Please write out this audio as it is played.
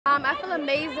I feel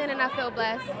amazing and I feel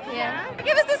blessed. Yeah.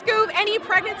 Give us the scoop. Any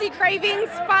pregnancy cravings,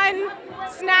 fun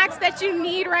snacks that you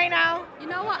need right now? You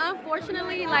know what?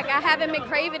 Unfortunately, like I haven't been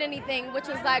craving anything, which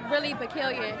is like really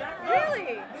peculiar.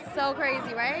 Really? So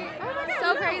crazy, right? Oh my God,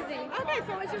 So no. crazy. Okay,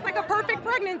 so it's just like a perfect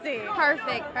pregnancy.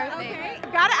 Perfect. Okay.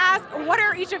 Gotta ask, what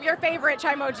are each of your favorite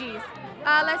Chymojis?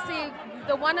 Let's see.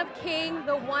 The one of King,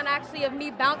 the one actually of me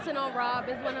bouncing on Rob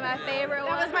is one of my favorite That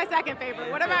ones. was my second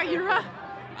favorite. What about you, Rob?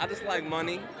 I just like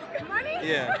money. Money?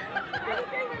 Yeah.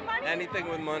 Anything with money? Anything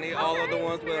with money. All of the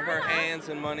ones with her hands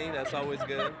and money. That's always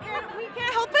good. And we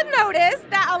can't help but notice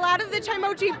that a lot of the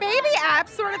Chymoji baby apps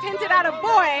sort of hinted at a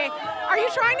boy. Are you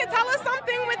trying to tell us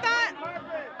something with that?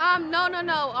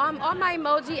 No. All my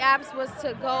emoji apps was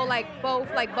to go like both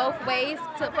ways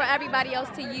for everybody else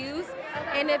to use.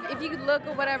 And if you could look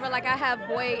or whatever, like I have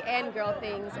boy and girl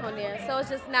things on there. So it's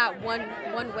just not one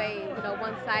way,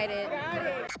 one-sided.